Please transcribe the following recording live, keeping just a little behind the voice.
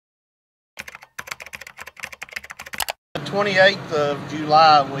28th of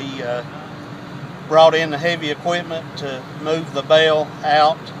July, we brought in the heavy equipment to move the bale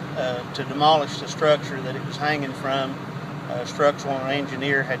out to demolish the structure that it was hanging from. A structural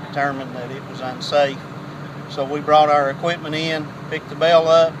engineer had determined that it was unsafe. So we brought our equipment in, picked the bale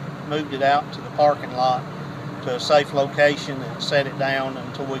up, moved it out to the parking lot to a safe location and set it down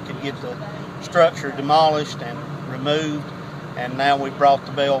until we could get the structure demolished and removed. And now we brought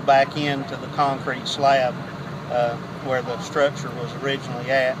the bale back into the concrete slab where the structure was originally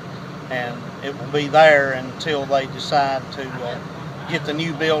at, and it will be there until they decide to get the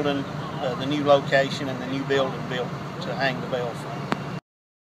new building, the new location and the new building built to hang the bale from.